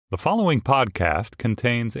The following podcast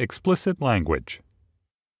contains explicit language.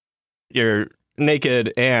 You're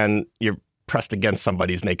naked and you're pressed against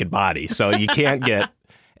somebody's naked body, so you can't get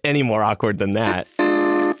any more awkward than that.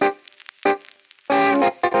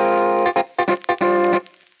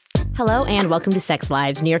 Hello and welcome to Sex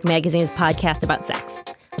Lives, New York Magazine's podcast about sex.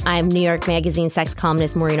 I'm New York Magazine sex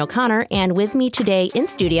columnist Maureen O'Connor, and with me today in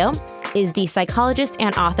studio is the psychologist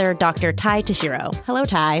and author Dr. Tai Tashiro. Hello,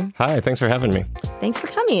 Tai. Hi, thanks for having me. Thanks for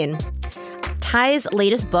coming. Tai's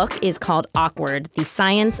latest book is called Awkward, The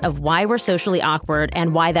Science of Why We're Socially Awkward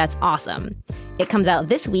and Why That's Awesome. It comes out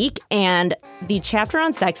this week, and the chapter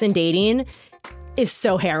on sex and dating is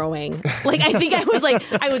so harrowing. Like, I think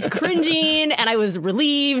I was cringing and I was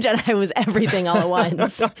relieved and I was everything all at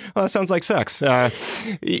once. Well, that sounds like sex.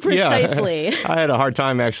 Precisely. Yeah. I had a hard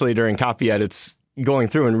time actually during copy edits going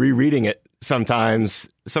through and rereading it sometimes.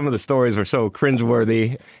 Some of the stories were so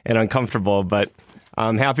cringeworthy and uncomfortable, but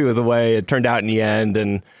I'm happy with the way it turned out in the end.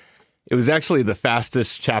 And it was actually the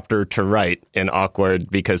fastest chapter to write in Awkward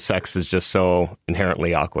because sex is just so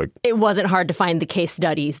inherently awkward. It wasn't hard to find the case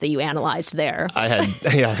studies that you analyzed there. I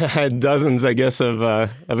had dozens, I guess, of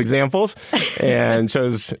examples and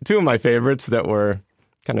chose two of my favorites that were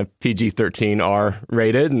kind of PG-13R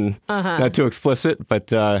rated and not too explicit.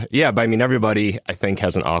 But everybody, I think,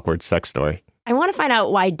 has an awkward sex story. I want to find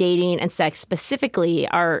out why dating and sex specifically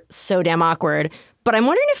are so damn awkward. But I'm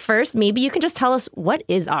wondering if first, maybe you can just tell us, what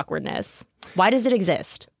is awkwardness? Why does it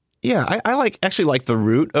exist? Yeah, I actually like the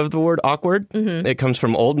root of the word awkward. Mm-hmm. It comes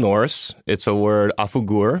from Old Norse. It's a word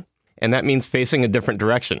afugur, and that means facing a different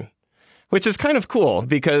direction, which is kind of cool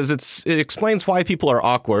because it explains why people are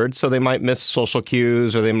awkward. So they might miss social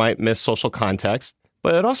cues or they might miss social context.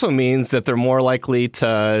 But it also means that they're more likely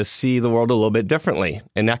to see the world a little bit differently,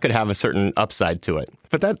 and that could have a certain upside to it.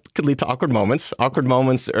 But that could lead to awkward moments. Awkward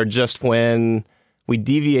moments are just when we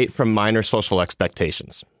deviate from minor social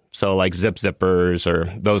expectations. So like zip zippers or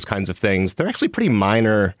those kinds of things. They're actually pretty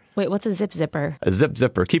minor. Wait, what's a zip zipper? A zip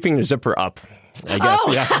zipper, keeping your zipper up, I guess.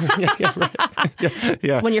 Oh!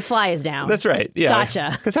 Yeah. When your fly is down. That's right. Yeah.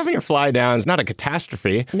 Gotcha. Because having your fly down is not a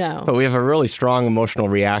catastrophe. No. But we have a really strong emotional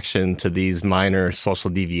reaction to these minor social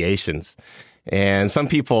deviations. And some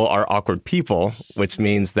people are awkward people, which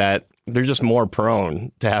means that they're just more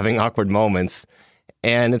prone to having awkward moments.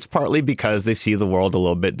 And it's partly because they see the world a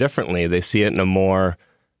little bit differently. They see it in a more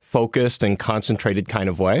focused and concentrated kind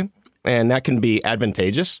of way. And that can be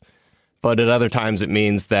advantageous. But at other times, it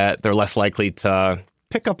means that they're less likely to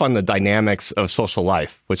pick up on the dynamics of social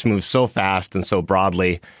life, which moves so fast and so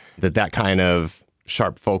broadly that kind of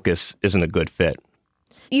sharp focus isn't a good fit.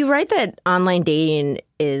 You write that online dating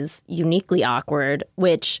is uniquely awkward,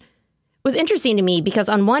 which was interesting to me because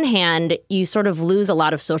on one hand, you sort of lose a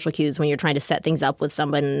lot of social cues when you're trying to set things up with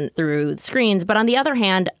someone through screens. But on the other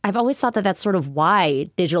hand, I've always thought that that's sort of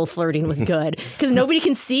why digital flirting was good, because nobody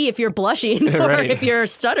can see if you're blushing or Right. if you're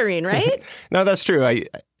stuttering, right? No, that's true. I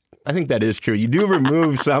think that is true. You do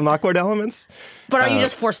remove some awkward elements. But are you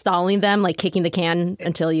just forestalling them, like kicking the can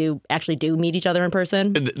until you actually do meet each other in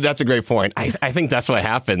person? That's a great point. I think that's what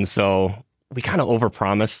happens. So we kind of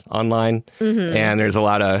overpromise online, and there's a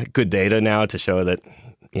lot of good data now to show that,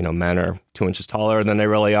 men are 2 inches taller than they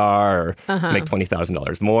really are, or make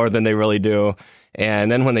 $20,000 more than they really do.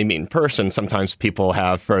 And then when they meet in person, sometimes people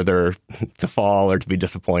have further to fall or to be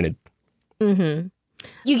disappointed. Mm-hmm.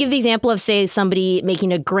 You give the example of, say, somebody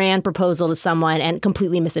making a grand proposal to someone and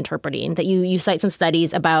completely misinterpreting. That you cite some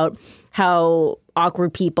studies about how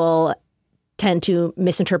awkward people tend to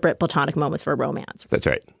misinterpret platonic moments for romance. That's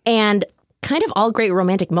right. And kind of all great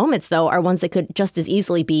romantic moments, though, are ones that could just as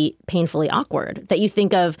easily be painfully awkward. That you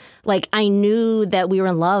think of, like, I knew that we were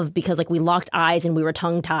in love because, like, we locked eyes and we were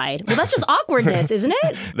tongue-tied. Well, that's just awkwardness, isn't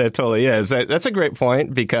it? That totally is. That's a great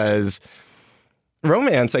point because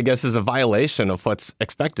romance, I guess, is a violation of what's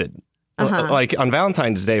expected. Like on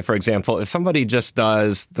Valentine's Day, for example, if somebody just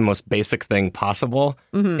does the most basic thing possible,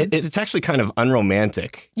 it's actually kind of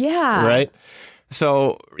unromantic. Yeah. Right?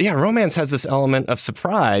 So, yeah, romance has this element of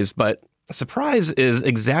surprise, but surprise is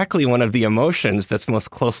exactly one of the emotions that's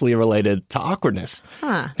most closely related to awkwardness.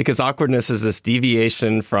 Because awkwardness is this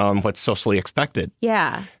deviation from what's socially expected.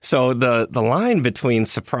 Yeah. So the line between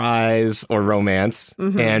surprise or romance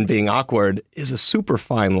and being awkward is a super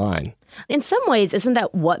fine line. In some ways, isn't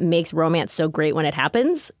that what makes romance so great when it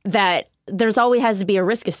happens? That there's always has to be a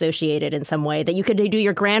risk associated in some way, that you could do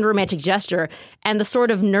your grand romantic gesture and the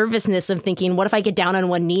sort of nervousness of thinking, what if I get down on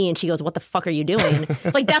one knee and she goes, what the fuck are you doing?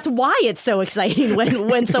 Like, that's why it's so exciting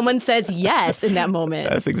when someone says yes in that moment.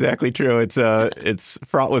 That's exactly true. It's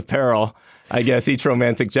fraught with peril, I guess, each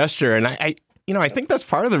romantic gesture. And I I think that's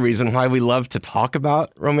part of the reason why we love to talk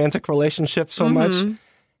about romantic relationships so much.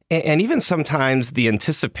 And even sometimes the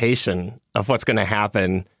anticipation of what's going to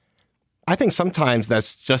happen, I think sometimes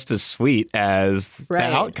that's just as sweet as the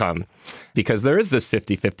outcome, because there is this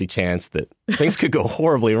 50-50 chance that things could go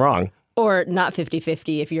horribly wrong. Or not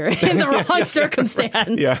 50-50 if you're in the wrong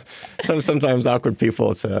circumstance. Yeah. Sometimes awkward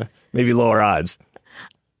people, it's maybe lower odds.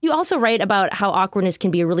 You also write about how awkwardness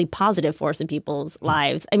can be a really positive force in people's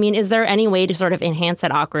lives. I mean, is there any way to sort of enhance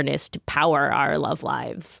that awkwardness to power our love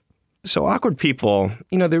lives? So awkward people,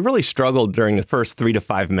 they really struggle during the first 3 to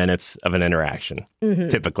 5 minutes of an interaction,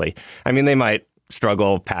 typically. I mean, they might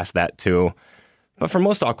struggle past that too. But for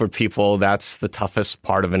most awkward people, that's the toughest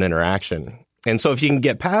part of an interaction. And so if you can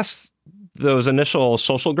get past those initial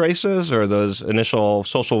social graces or those initial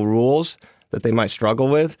social rules that they might struggle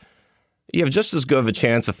with, you have just as good of a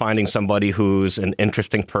chance of finding somebody who's an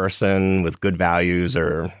interesting person with good values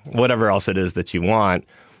or whatever else it is that you want.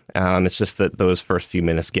 It's just that those first few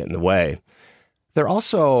minutes get in the way. They're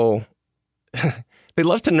also, they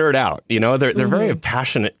love to nerd out. They're very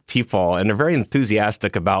passionate people, and they're very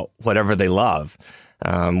enthusiastic about whatever they love,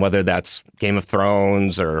 whether that's Game of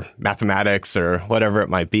Thrones or mathematics or whatever it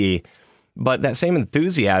might be. But that same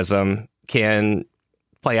enthusiasm can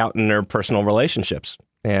play out in their personal relationships.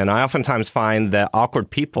 And I oftentimes find that awkward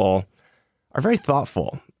people are very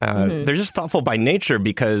thoughtful. They're just thoughtful by nature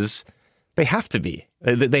because they have to be.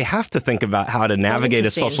 They have to think about how to navigate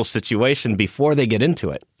a social situation before they get into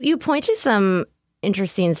it. You point to some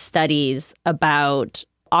interesting studies about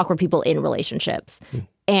awkward people in relationships.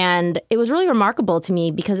 And it was really remarkable to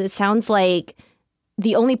me because it sounds like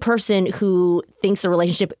the only person who thinks a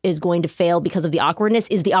relationship is going to fail because of the awkwardness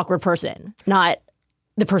is the awkward person, not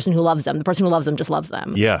the person who loves them. The person who loves them just loves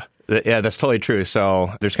them. Yeah, that's totally true.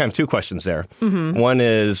 So there's kind of two questions there. One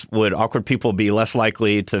is, would awkward people be less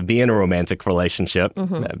likely to be in a romantic relationship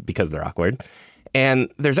because they're awkward?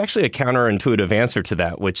 And there's actually a counterintuitive answer to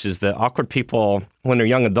that, which is that awkward people, when they're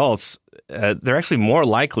young adults, they're actually more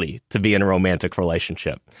likely to be in a romantic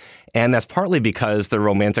relationship. And that's partly because their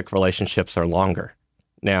romantic relationships are longer.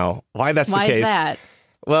 Now, why that's the case? Why is that?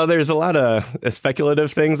 Well, there's a lot of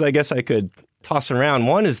speculative things I guess I could toss around.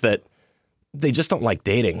 One is that they just don't like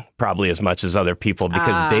dating probably as much as other people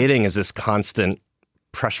because dating is this constant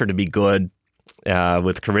pressure to be good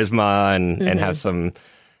with charisma and have some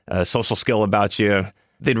social skill about you.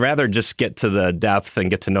 They'd rather just get to the depth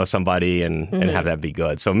and get to know somebody and have that be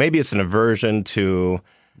good. So maybe it's an aversion to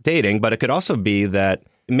dating, but it could also be that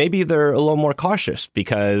maybe they're a little more cautious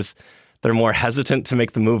because they're more hesitant to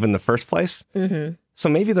make the move in the first place. So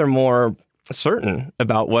maybe they're more certain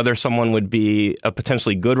about whether someone would be a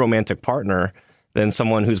potentially good romantic partner than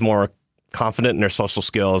someone who's more confident in their social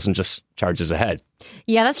skills and just charges ahead.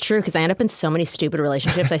 Yeah, that's true, because I end up in so many stupid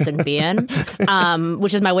relationships I shouldn't be in,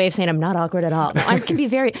 which is my way of saying I'm not awkward at all. No, I can be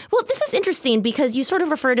very... Well, this is interesting because you sort of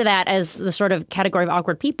refer to that as the sort of category of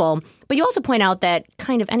awkward people, but you also point out that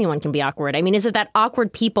kind of anyone can be awkward. I mean, is it that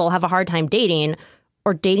awkward people have a hard time dating,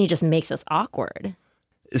 or dating just makes us awkward?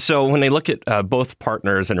 So when they look at both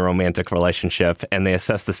partners in a romantic relationship and they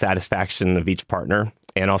assess the satisfaction of each partner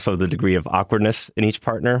and also the degree of awkwardness in each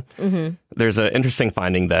partner, there's an interesting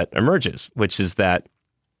finding that emerges, which is that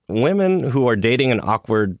women who are dating an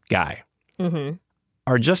awkward guy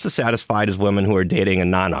are just as satisfied as women who are dating a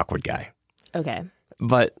non-awkward guy. Okay.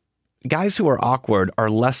 But guys who are awkward are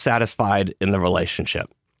less satisfied in the relationship.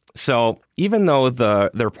 So even though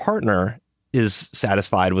their partner is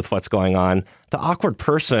satisfied with what's going on, the awkward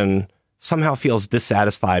person somehow feels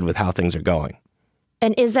dissatisfied with how things are going.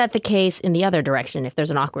 And is that the case in the other direction if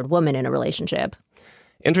there's an awkward woman in a relationship?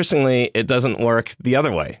 Interestingly, it doesn't work the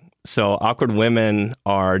other way. So awkward women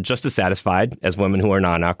are just as satisfied as women who are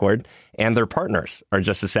non-awkward, and their partners are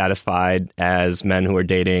just as satisfied as men who are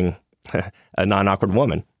dating a non-awkward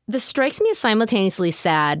woman. This strikes me as simultaneously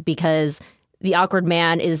sad because the awkward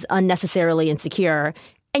man is unnecessarily insecure.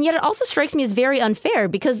 And yet it also strikes me as very unfair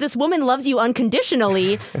because this woman loves you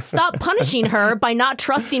unconditionally. Stop punishing her by not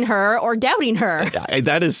trusting her or doubting her.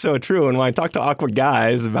 That is so true. And when I talk to awkward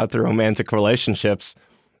guys about their romantic relationships,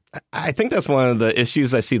 I think that's one of the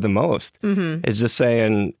issues I see the most is just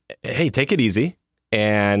saying, hey, take it easy.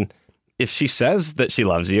 And if she says that she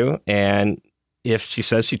loves you and if she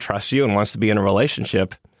says she trusts you and wants to be in a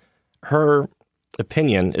relationship, her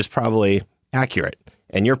opinion is probably accurate.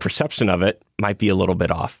 And your perception of it might be a little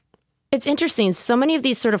bit off. It's interesting. So many of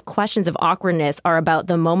these sort of questions of awkwardness are about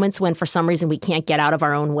the moments when, for some reason, we can't get out of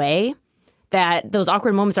our own way. That those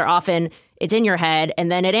awkward moments are often it's in your head,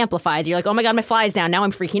 and then it amplifies. You're like, oh my God, my fly's down. Now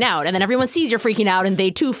I'm freaking out. And then everyone sees you're freaking out, and they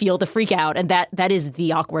too feel the freak out. And that is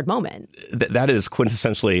the awkward moment. That is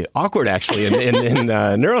quintessentially awkward, actually, in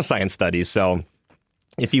neuroscience studies. So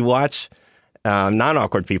if you watch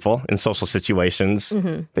non-awkward people in social situations,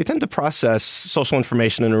 they tend to process social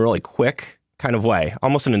information in a really quick kind of way,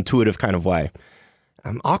 almost an intuitive kind of way.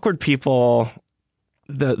 Awkward people,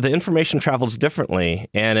 the information travels differently,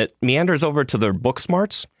 and it meanders over to their book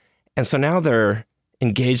smarts. And so now they're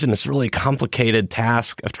engaged in this really complicated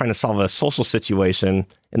task of trying to solve a social situation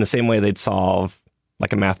in the same way they'd solve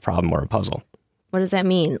like a math problem or a puzzle. What does that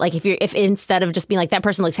mean? Like if instead of just being like, that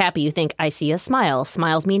person looks happy, you think, I see a smile.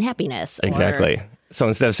 Smiles mean happiness. Exactly. So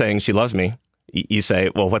instead of saying she loves me, you say,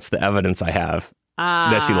 well, what's the evidence I have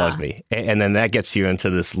that she loves me? And then that gets you into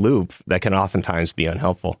this loop that can oftentimes be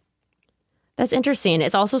unhelpful. That's interesting.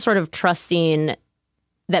 It's also sort of trusting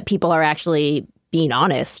that people are actually being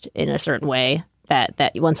honest in a certain way,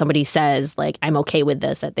 that when somebody says, like, I'm okay with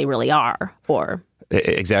this, that they really are, or...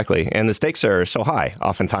 Exactly. And the stakes are so high,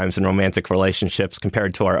 oftentimes in romantic relationships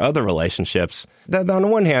compared to our other relationships, that on the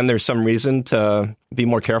one hand, there's some reason to be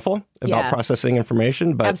more careful about processing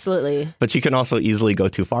information. But, absolutely. But you can also easily go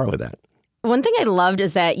too far with that. One thing I loved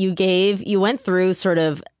is that you went through sort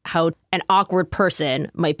of how an awkward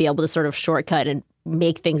person might be able to sort of shortcut and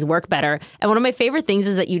make things work better. And one of my favorite things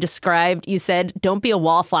is that you said, don't be a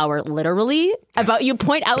wallflower, literally. You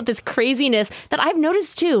point out this craziness that I've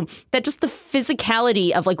noticed too, that just the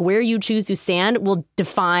physicality of like where you choose to stand will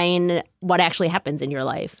define what actually happens in your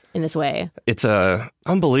life in this way. It's a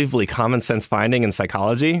unbelievably common sense finding in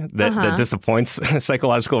psychology that disappoints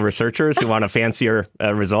psychological researchers who want a fancier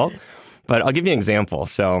result. But I'll give you an example.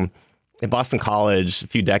 So in Boston College, a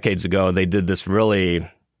few decades ago, they did this really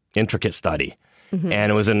intricate study.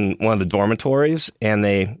 And it was in one of the dormitories, and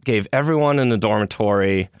they gave everyone in the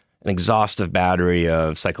dormitory an exhaustive battery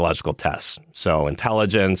of psychological tests. So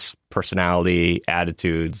intelligence, personality,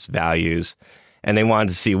 attitudes, values. And they wanted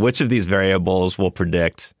to see which of these variables will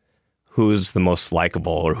predict who's the most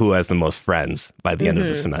likable or who has the most friends by the end of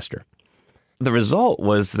the semester. The result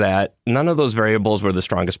was that none of those variables were the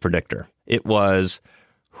strongest predictor. It was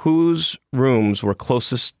whose rooms were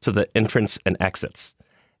closest to the entrance and exits.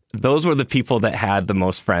 Those were the people that had the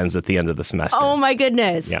most friends at the end of the semester. Oh, my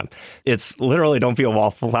goodness. Yeah. It's literally, don't be a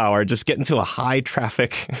wallflower. Just get into a high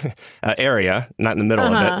traffic area, not in the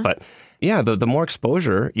middle of it. But yeah, the more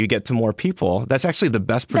exposure you get to more people, that's actually the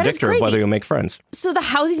best predictor of whether you'll make friends. So the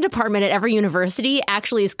housing department at every university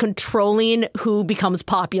actually is controlling who becomes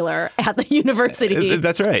popular at the university.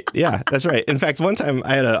 That's right. Yeah, that's right. In fact, one time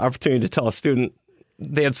I had an opportunity to tell a student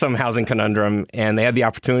they had some housing conundrum and they had the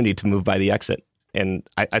opportunity to move by the exit. And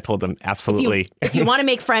I told them, absolutely. If you want to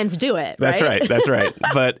make friends, do it. That's right. That's right.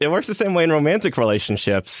 But it works the same way in romantic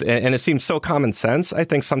relationships. And it seems so common sense, I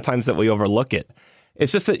think, sometimes that we overlook it.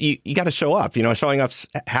 It's just that you got to show up. Showing up's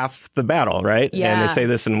half the battle, right? Yeah. And they say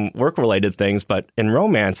this in work-related things. But in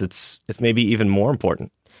romance, it's maybe even more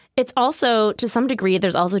important. It's also, to some degree,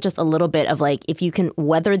 there's also just a little bit of like, if you can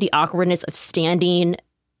weather the awkwardness of standing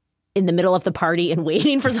in the middle of the party and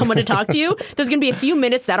waiting for someone to talk to you, there's going to be a few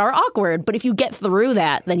minutes that are awkward. But if you get through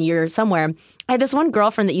that, then you're somewhere. I had this one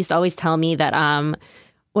girlfriend that used to always tell me that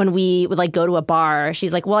when we would like go to a bar,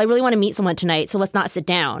 she's like, well, I really want to meet someone tonight, so let's not sit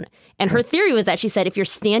down. And her theory was that she said, if you're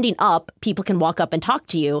standing up, people can walk up and talk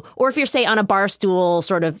to you. Or if you're, say, on a bar stool,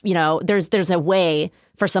 sort of, there's a way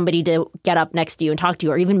for somebody to get up next to you and talk to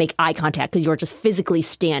you or even make eye contact because you're just physically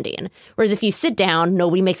standing. Whereas if you sit down,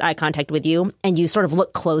 nobody makes eye contact with you and you sort of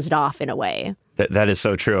look closed off in a way. That is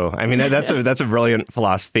so true. I mean, that's a brilliant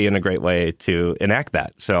philosophy and a great way to enact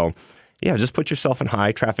that. So, yeah, just put yourself in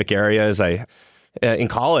high traffic areas. In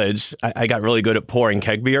college, I got really good at pouring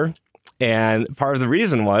keg beer. And part of the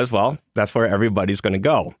reason was, well, that's where everybody's going to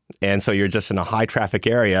go. And so you're just in a high traffic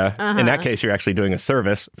area. In that case, you're actually doing a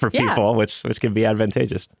service for people, which can be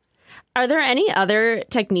advantageous. Are there any other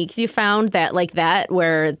techniques you found that like that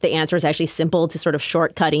where the answer is actually simple to sort of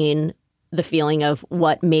shortcutting the feeling of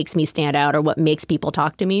what makes me stand out or what makes people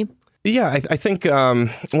talk to me? Yeah, I think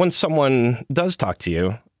when someone does talk to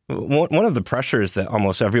you, one of the pressures that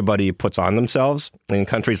almost everybody puts on themselves in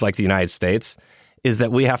countries like the United States is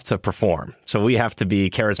that we have to perform. So we have to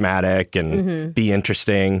be charismatic and be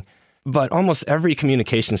interesting. But almost every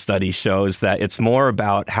communication study shows that it's more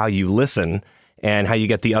about how you listen and how you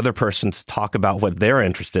get the other person to talk about what they're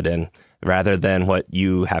interested in rather than what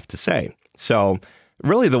you have to say. So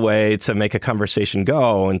really the way to make a conversation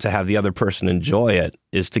go and to have the other person enjoy it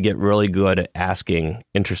is to get really good at asking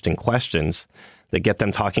interesting questions that get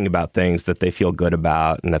them talking about things that they feel good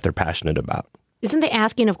about and that they're passionate about. Isn't the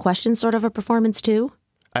asking of questions sort of a performance too?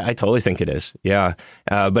 I totally think it is. Yeah.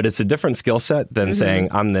 But it's a different skill set than saying,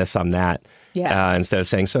 I'm this, I'm that. Yeah. Instead of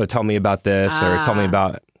saying, so tell me about this or tell me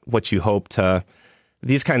about what you hope to.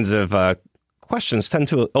 These kinds of questions tend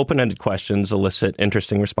to, open-ended questions elicit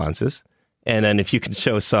interesting responses. And then if you can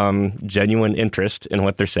show some genuine interest in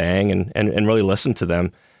what they're saying and really listen to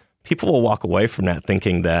them, people will walk away from that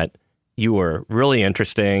thinking that you were really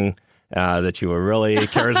interesting, that you were really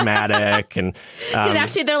charismatic. And because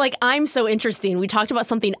actually they're like, I'm so interesting. We talked about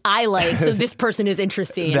something I like, so this person is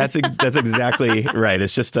interesting. That's exactly right.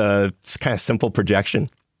 It's just it's kind of simple projection.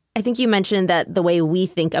 I think you mentioned that the way we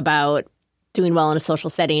think about doing well in a social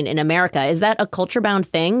setting in America, is that a culture-bound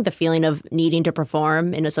thing, the feeling of needing to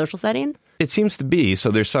perform in a social setting? It seems to be.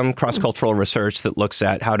 So there's some cross-cultural research that looks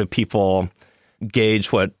at how do people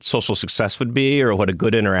gauge what social success would be or what a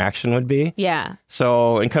good interaction would be. Yeah.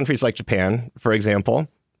 So in countries like Japan, for example,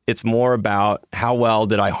 it's more about how well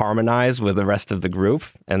did I harmonize with the rest of the group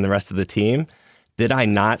and the rest of the team? Did I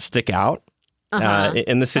not stick out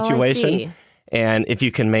in the situation? Oh, I see. And if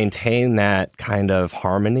you can maintain that kind of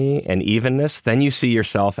harmony and evenness, then you see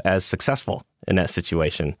yourself as successful in that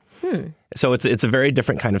situation. So it's a very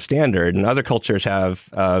different kind of standard. And other cultures have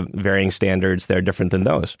varying standards that are different than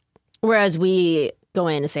those. Whereas we go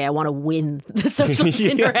in and say, I want to win the social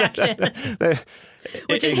interaction.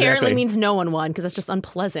 Which inherently means no one won because that's just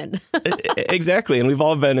unpleasant. Exactly. And we've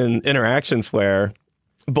all been in interactions where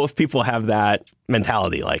both people have that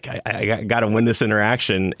mentality, like, I got to win this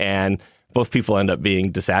interaction. And both people end up being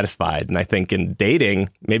dissatisfied. And I think in dating,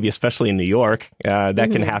 maybe especially in New York, that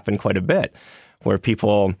can happen quite a bit, where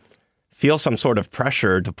people feel some sort of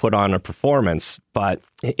pressure to put on a performance. But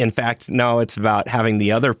in fact, no, it's about having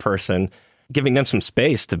the other person, giving them some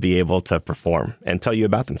space to be able to perform and tell you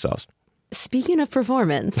about themselves. Speaking of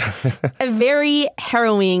performance, a very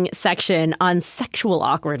harrowing section on sexual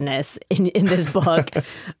awkwardness in this book.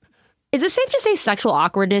 Is it safe to say sexual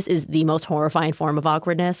awkwardness is the most horrifying form of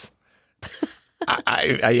awkwardness?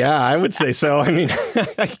 Yeah, I would say so. I mean,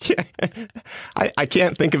 I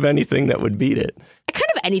can't think of anything that would beat it. Kind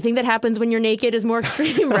of anything that happens when you're naked is more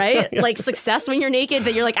extreme, right? Yeah. Like success when you're naked,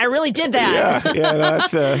 that you're like, I really did that. Yeah,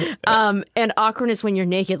 that's and awkwardness when you're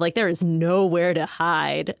naked, like there is nowhere to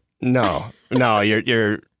hide. No,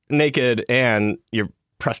 you're naked and you're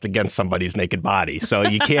pressed against somebody's naked body, so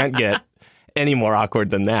you can't get any more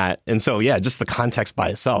awkward than that. And so, yeah, just the context by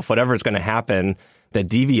itself, whatever is going to happen that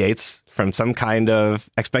deviates from some kind of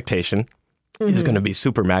expectation is going to be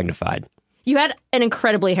super magnified. You had an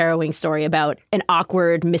incredibly harrowing story about an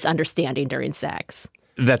awkward misunderstanding during sex.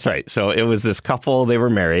 That's right. So it was this couple, they were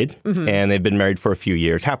married, and they'd been married for a few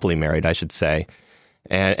years, happily married, I should say,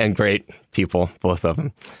 and great people, both of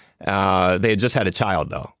them. They had just had a child,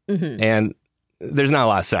 though, and there's not a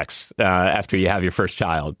lot of sex after you have your first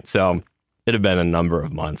child. So it had been a number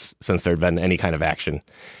of months since there had been any kind of action.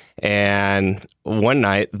 And one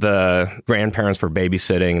night, the grandparents were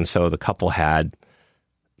babysitting, and so the couple had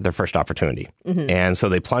their first opportunity. And so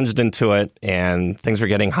they plunged into it, and things were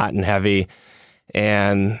getting hot and heavy.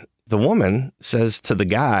 And the woman says to the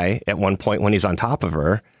guy at one point when he's on top of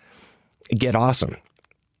her, "Get awesome."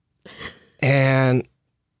 And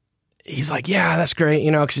he's like, yeah, that's great,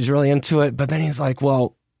 because he's really into it. But then he's like,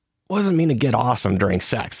 well, what does it mean to get awesome during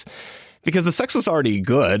sex? Because the sex was already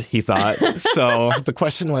good, he thought. So the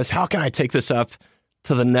question was, how can I take this up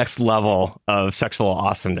to the next level of sexual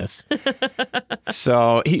awesomeness?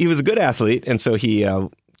 So he was a good athlete. And so he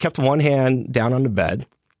kept one hand down on the bed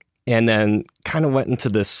and then kind of went into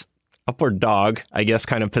this upward dog, I guess,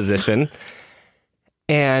 kind of position.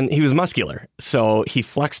 And he was muscular. So he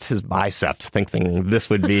flexed his biceps thinking this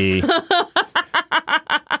would be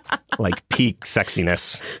like peak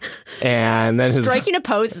sexiness. And then striking a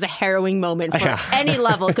pose is a harrowing moment for any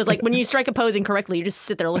level, because like when you strike a pose incorrectly, you just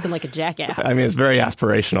sit there looking like a jackass. I mean, it's very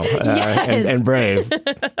aspirational and brave.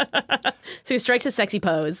 So he strikes a sexy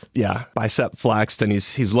pose. Yeah, bicep flexed, and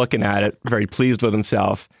he's looking at it, very pleased with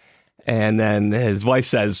himself. And then his wife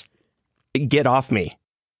says, "Get off me."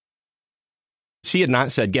 She had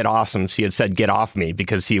not said "get awesome." She had said "get off me"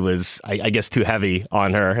 because he was, I guess, too heavy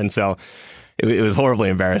on her, and so it was horribly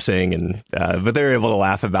embarrassing. And but they were able to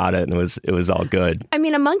laugh about it, and it was all good. I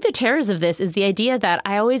mean, among the terrors of this is the idea that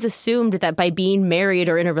I always assumed that by being married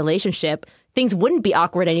or in a relationship, things wouldn't be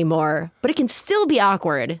awkward anymore, but it can still be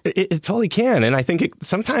awkward. It totally can, and I think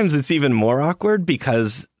sometimes it's even more awkward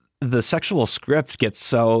because the sexual script gets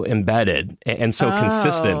so embedded and so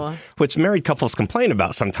consistent, which married couples complain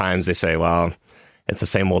about sometimes. They say, well, it's the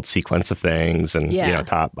same old sequence of things and,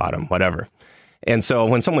 top, bottom, whatever. And so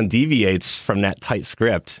when someone deviates from that tight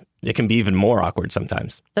script, it can be even more awkward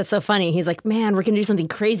sometimes. That's so funny. He's like, man, we're going to do something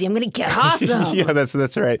crazy. I'm going to get awesome. Yeah,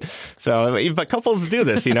 that's right. So but couples do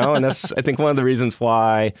this, and that's, I think, one of the reasons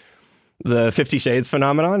why the 50 Shades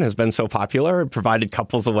phenomenon has been so popular. It provided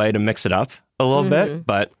couples a way to mix it up a little bit.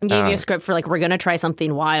 But gave you a script for like, we're going to try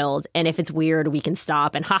something wild. And if it's weird, we can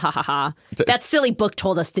stop and ha ha ha ha. That silly book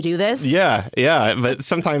told us to do this. Yeah. But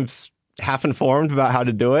sometimes half-informed about how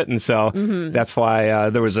to do it. And so that's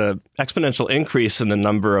why there was a exponential increase in the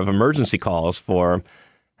number of emergency calls for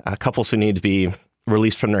couples who need to be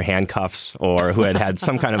released from their handcuffs or who had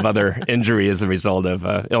some kind of other injury as a result of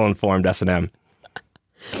ill-informed S&M.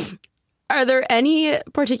 Are there any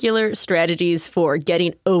particular strategies for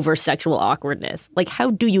getting over sexual awkwardness? Like,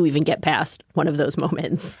 how do you even get past one of those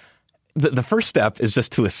moments? The first step is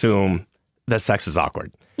just to assume that sex is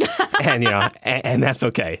awkward. And, and that's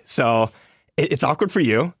okay. So it's awkward for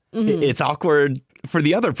you. It's awkward for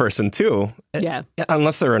the other person, too. Yeah.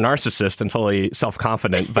 Unless they're a narcissist and totally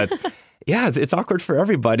self-confident. But yeah, it's awkward for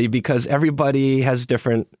everybody because everybody has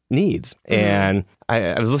different needs. And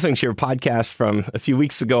I was listening to your podcast from a few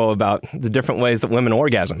weeks ago about the different ways that women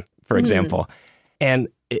orgasm, for example. And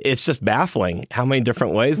it's just baffling how many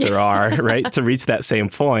different ways there are, right, to reach that same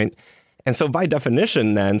point. And so by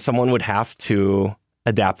definition, then, someone would have to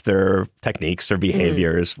adapt their techniques or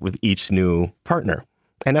behaviors with each new partner.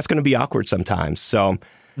 And that's going to be awkward sometimes. So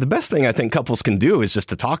the best thing I think couples can do is just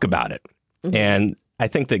to talk about it. And I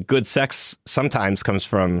think that good sex sometimes comes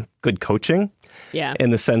from good coaching. Yeah. In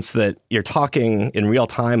the sense that you're talking in real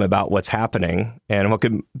time about what's happening and what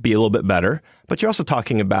could be a little bit better. But you're also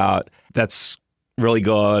talking about that's really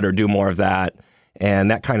good or do more of that. And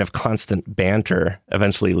that kind of constant banter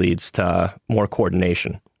eventually leads to more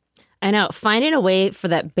coordination. I know. Finding a way for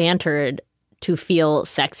that banter to feel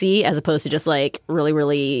sexy as opposed to just like really,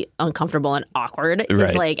 really uncomfortable and awkward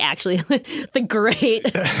is like actually the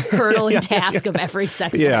great hurdling task of every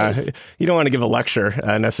sex life. You don't want to give a lecture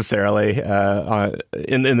necessarily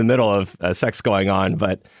in the middle of sex going on,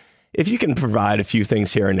 but if you can provide a few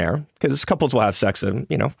things here and there, because couples will have sex,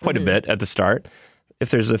 quite a bit at the start. If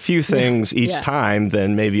there's a few things each time,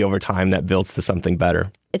 then maybe over time that builds to something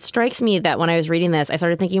better. It strikes me that when I was reading this, I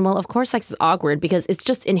started thinking, well, of course sex is awkward because it's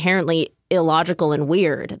just inherently illogical and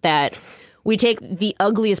weird that we take the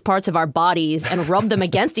ugliest parts of our bodies and rub them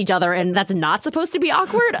against each other, and that's not supposed to be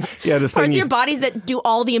awkward. This parts of your bodies that do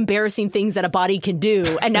all the embarrassing things that a body can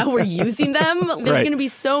do, and now we're using them. There's going to be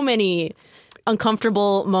so many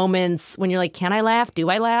uncomfortable moments when you're like, can I laugh? Do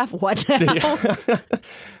I laugh? What now?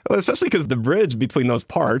 Well, especially because the bridge between those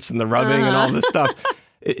parts and the rubbing and all this stuff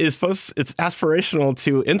it's aspirational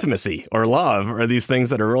to intimacy or love or these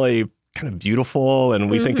things that are really kind of beautiful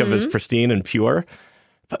and we think of as pristine and pure.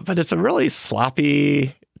 But it's a really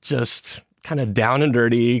sloppy, just kind of down and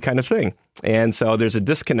dirty kind of thing. And so there's a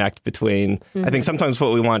disconnect between, I think, sometimes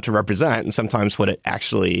what we want to represent and sometimes what it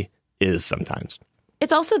actually is sometimes.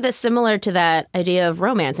 It's also this similar to that idea of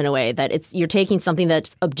romance in a way that you're taking something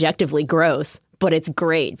that's objectively gross, but it's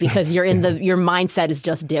great because you're in your mindset is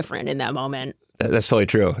just different in that moment. That's totally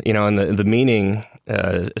true. And the meaning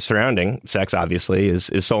surrounding sex, obviously, is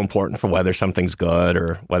so important for whether something's good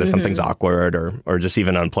or whether something's awkward or just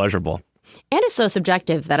even unpleasurable. And it's so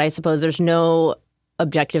subjective that I suppose there's no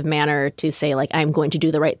objective manner to say, like, I'm going to do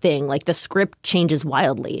the right thing. Like, the script changes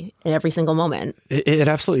wildly in every single moment. It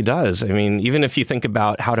absolutely does. I mean, even if you think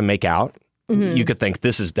about how to make out, you could think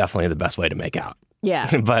this is definitely the best way to make out. Yeah.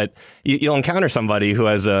 But you'll encounter somebody who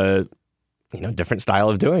has a different style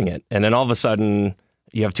of doing it. And then all of a sudden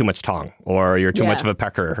you have too much tongue or you're too much of a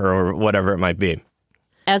pecker or whatever it might be.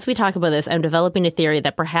 As we talk about this, I'm developing a theory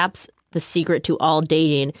that perhaps the secret to all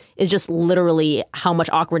dating is just literally how much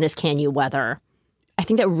awkwardness can you weather. I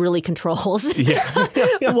think that really controls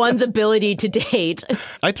one's ability to date.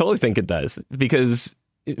 I totally think it does because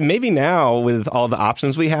maybe now with all the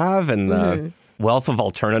options we have and the wealth of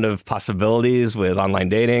alternative possibilities with online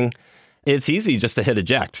dating, it's easy just to hit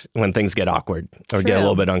eject when things get awkward or get a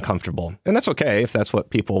little bit uncomfortable. And that's okay if that's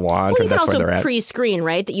what people want or that's where they're at. You can also pre-screen,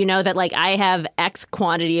 right? That you know that like I have X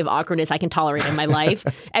quantity of awkwardness I can tolerate in my life.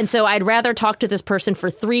 And so I'd rather talk to this person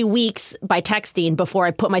for 3 weeks by texting before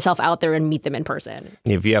I put myself out there and meet them in person.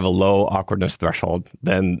 If you have a low awkwardness threshold,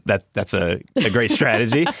 then that's a great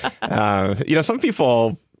strategy. Some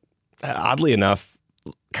people, oddly enough,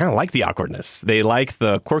 kind of like the awkwardness. They like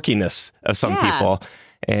the quirkiness of some people.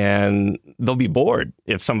 And they'll be bored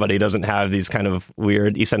if somebody doesn't have these kind of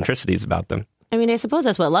weird eccentricities about them. I mean, I suppose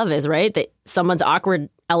that's what love is, right? That someone's awkward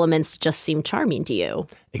elements just seem charming to you.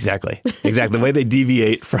 Exactly. The way they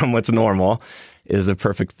deviate from what's normal is a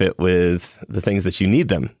perfect fit with the things that you need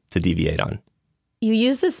them to deviate on. you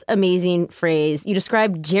use this amazing phrase. You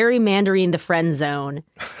describe gerrymandering the friend zone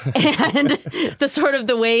and the sort of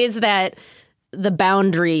the ways that the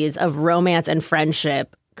boundaries of romance and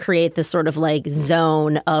friendship create this sort of like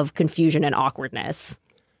zone of confusion and awkwardness.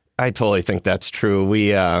 I totally think that's true.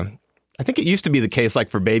 I think it used to be the case, like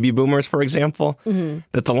for baby boomers, for example,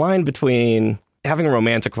 that the line between having a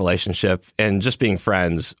romantic relationship and just being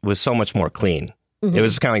friends was so much more clean. It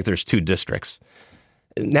was kind of like there's two districts.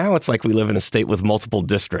 Now it's like we live in a state with multiple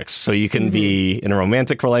districts. So you can be in a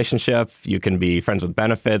romantic relationship, you can be friends with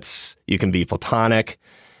benefits, you can be platonic,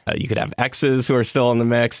 you could have exes who are still in the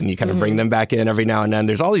mix and you kind of bring them back in every now and then.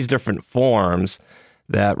 There's all these different forms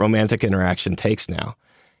that romantic interaction takes now.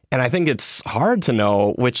 And I think it's hard to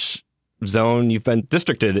know which zone you've been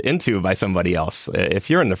districted into by somebody else, if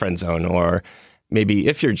you're in the friend zone, or maybe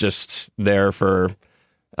if you're just there for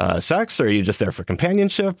sex, or are you just there for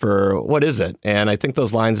companionship, or what is it? And I think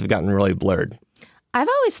those lines have gotten really blurred. I've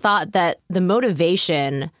always thought that the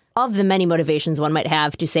motivation of the many motivations one might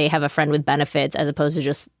have to, say, have a friend with benefits as opposed to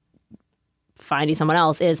just finding someone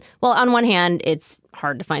else is, well, on one hand, it's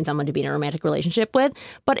hard to find someone to be in a romantic relationship with.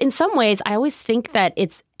 But in some ways, I always think that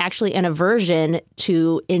it's actually an aversion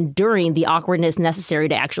to enduring the awkwardness necessary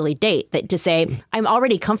to actually date. That to say, I'm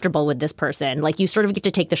already comfortable with this person. Like, you sort of get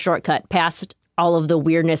to take the shortcut past all of the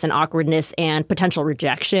weirdness and awkwardness and potential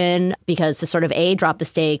rejection, because to sort of A, drop the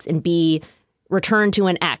stakes, and B, return to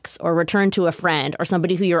an ex or return to a friend or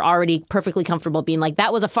somebody who you're already perfectly comfortable being like,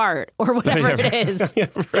 that was a fart or whatever it is.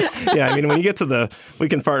 Yeah, I mean, when you get to the we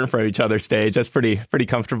can fart in front of each other stage, that's pretty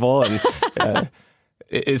comfortable. And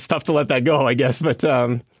it's tough to let that go, I guess. But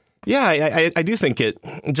I do think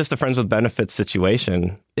just a friends with benefits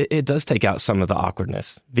situation, it does take out some of the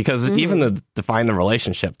awkwardness, because even the define the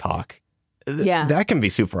relationship talk, that can be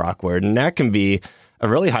super awkward. And that can be a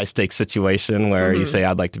really high-stakes situation where you say,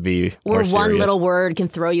 I'd like to be more serious. Or one little word can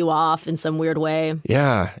throw you off in some weird way.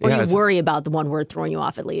 Yeah. Or you worry about the one word throwing you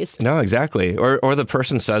off, at least. No, exactly. Or the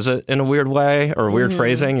person says it in a weird way or weird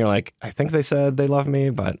phrasing. You're like, I think they said they love me,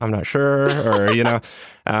 but I'm not sure. Or, or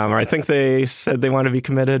I think they said they want to be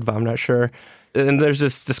committed, but I'm not sure. And there's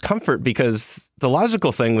this discomfort, because the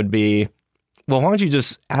logical thing would be, well, why don't you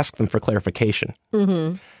just ask them for clarification?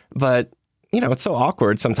 But it's so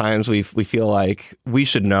awkward. Sometimes we feel like we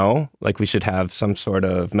should know, like we should have some sort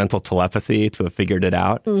of mental telepathy to have figured it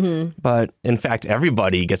out. But in fact,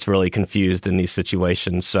 everybody gets really confused in these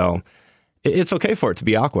situations. So it's okay for it to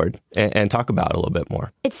be awkward and talk about it a little bit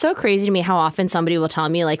more. It's so crazy to me how often somebody will tell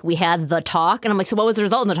me, like, we had the talk. And I'm like, so what was the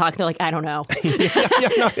result in the talk? And they're like, I don't know.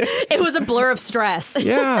 It was a blur of stress.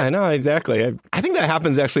 Yeah, I know, exactly. I think that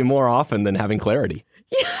happens actually more often than having clarity.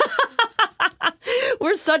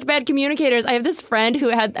 We're such bad communicators. I have this friend who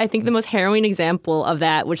had, I think, the most harrowing example of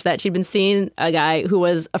that, which that she'd been seeing a guy who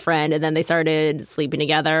was a friend, and then they started sleeping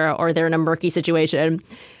together, or they're in a murky situation.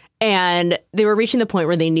 And they were reaching the point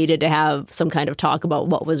where they needed to have some kind of talk about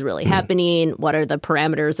what was really happening, what are the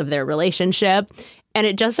parameters of their relationship. And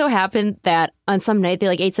it just so happened that on some night they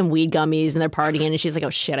ate some weed gummies and they're partying, and she's like, oh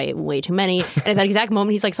shit, I ate way too many. And at that exact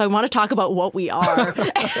moment, he's like, so I want to talk about what we are.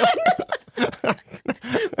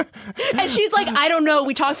 And she's like, I don't know.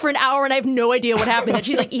 We talked for an hour and I have no idea what happened. And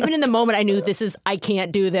she's like, even in the moment, I knew I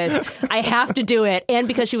can't do this. I have to do it. And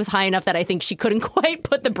because she was high enough that I think she couldn't quite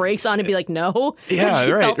put the brakes on and be like, no. Yeah,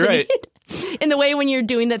 right. In the way when you're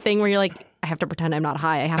doing that thing where you're like, I have to pretend I'm not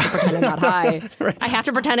high. I have to pretend I'm not high. Right. I have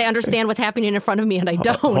to pretend I understand what's happening in front of me, and I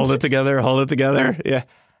don't. Hold it together. Yeah.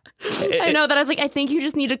 I know that. I was like, I think you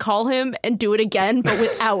just need to call him and do it again, but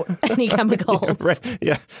without any chemicals.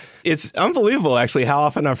 Yeah. It's unbelievable, actually, how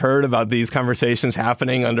often I've heard about these conversations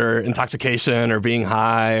happening under intoxication or being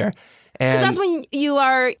high. Because that's when you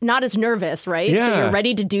are not as nervous, right? Yeah. So you're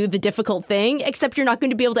ready to do the difficult thing, except you're not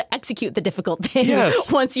going to be able to execute the difficult thing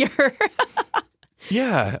once you're...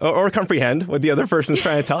 Yeah, or comprehend what the other person's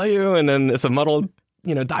trying to tell you, and then it's a muddled,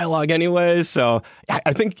 dialogue anyway. So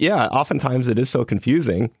I think, oftentimes it is so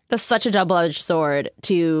confusing. That's such a double-edged sword,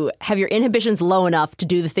 to have your inhibitions low enough to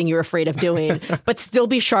do the thing you're afraid of doing, but still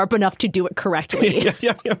be sharp enough to do it correctly.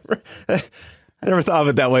 Yeah. I never thought of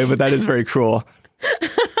it that way, but that is very cruel.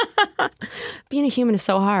 Being a human is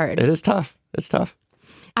so hard. It is tough. It's tough.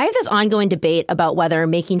 I have this ongoing debate about whether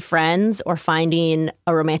making friends or finding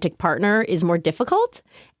a romantic partner is more difficult.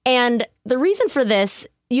 And the reason for this,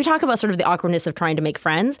 you talk about sort of the awkwardness of trying to make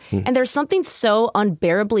friends. And there's something so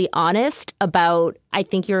unbearably honest about, I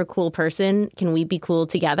think you're a cool person. Can we be cool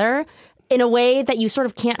together? in a way that you sort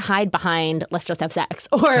of can't hide behind, let's just have sex,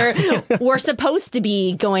 or we're supposed to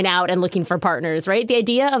be going out and looking for partners, right? The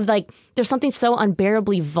idea of like, there's something so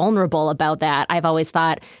unbearably vulnerable about that, I've always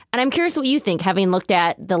thought. And I'm curious what you think, having looked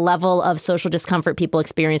at the level of social discomfort people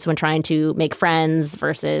experience when trying to make friends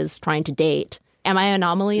versus trying to date. Am I an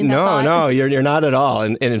anomaly in that thought? No, you're not at all.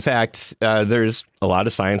 And in fact, there's a lot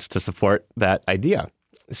of science to support that idea.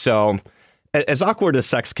 So as awkward as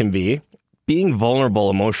sex can be, being vulnerable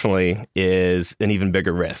emotionally is an even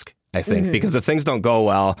bigger risk, I think, because if things don't go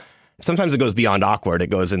well, sometimes it goes beyond awkward. It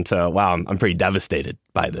goes into, wow, I'm pretty devastated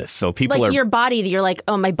by this. So people like are... your body, you're like,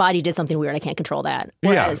 oh, my body did something weird. I can't control that.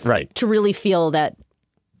 Whereas right. to really feel that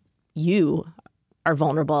you are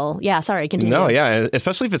vulnerable. Yeah, sorry, continue. No, yeah,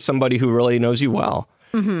 especially if it's somebody who really knows you well.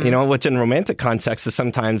 You know, which in romantic context is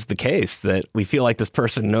sometimes the case, that we feel like this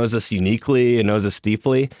person knows us uniquely and knows us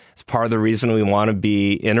deeply. It's part of the reason we want to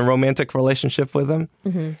be in a romantic relationship with them.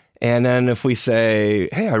 And then if we say,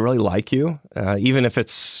 hey, I really like you, even if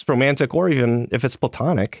it's romantic or even if it's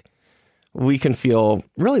platonic, we can feel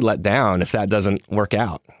really let down if that doesn't work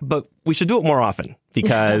out. But we should do it more often,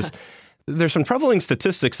 because there's some troubling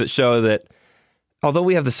statistics that show that although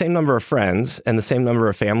we have the same number of friends and the same number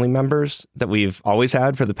of family members that we've always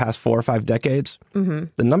had for the past 4 or 5 decades, the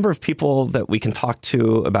number of people that we can talk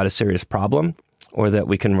to about a serious problem or that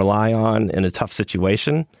we can rely on in a tough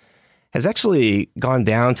situation has actually gone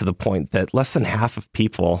down to the point that less than half of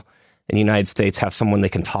people in the United States have someone they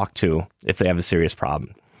can talk to if they have a serious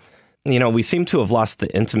problem. You know, we seem to have lost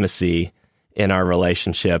the intimacy in our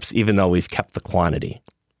relationships, even though we've kept the quantity.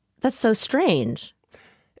 That's so strange.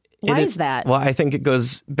 Why is that? Well, I think it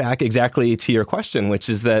goes back exactly to your question, which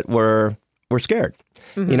is that we're scared.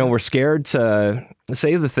 You know, we're scared to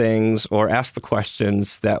say the things or ask the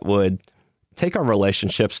questions that would take our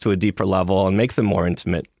relationships to a deeper level and make them more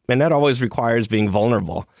intimate. And that always requires being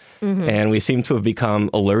vulnerable. And we seem to have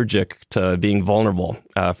become allergic to being vulnerable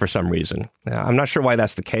for some reason. I'm not sure why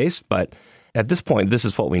that's the case, but at this point, this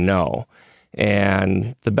is what we know.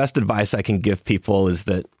 And the best advice I can give people is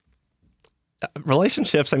that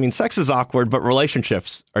relationships, I mean, sex is awkward, but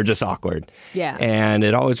relationships are just awkward. Yeah. And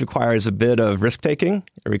it always requires a bit of risk-taking.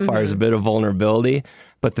 It requires a bit of vulnerability.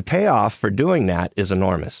 But the payoff for doing that is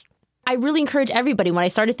enormous. I really encourage everybody, when I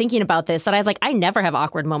started thinking about this, that I was like, I never have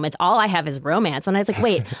awkward moments. All I have is romance. And I was like,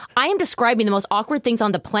 wait, I am describing the most awkward things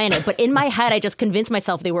on the planet. But in my head, I just convinced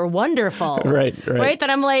myself they were wonderful. Right. That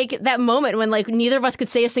I'm like, that moment when like neither of us could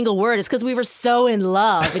say a single word is because we were so in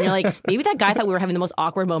love. And you're like, maybe that guy thought we were having the most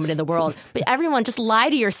awkward moment in the world. But everyone, just lie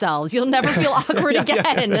to yourselves. You'll never feel awkward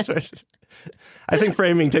again. That's right. I think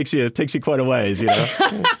framing takes you quite a ways, you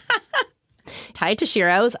know.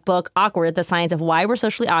 Tashiro's book, Awkward, The Science of Why We're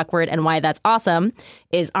Socially Awkward and Why That's Awesome,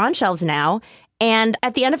 is on shelves now. And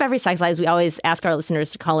at the end of every Sex Lives, we always ask our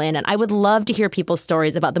listeners to call in. And I would love to hear people's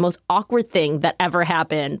stories about the most awkward thing that ever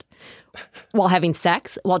happened while having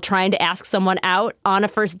sex, while trying to ask someone out on a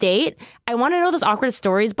first date. I want to know those awkward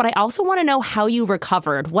stories, but I also want to know how you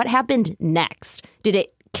recovered. What happened next? Did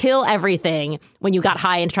it kill everything when you got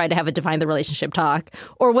high and tried to have a define the relationship talk?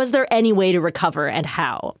 Or was there any way to recover, and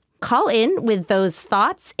how? Call in with those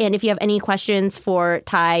thoughts. And if you have any questions for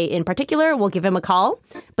Ty in particular, we'll give him a call.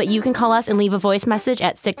 But you can call us and leave a voice message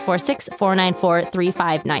at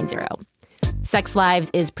 646-494-3590. Sex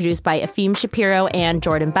Lives is produced by Efim Shapiro and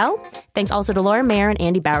Jordan Bell. Thanks also to Laura Mayer and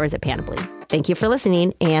Andy Bowers at Panoply. Thank you for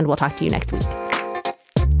listening, and we'll talk to you next week.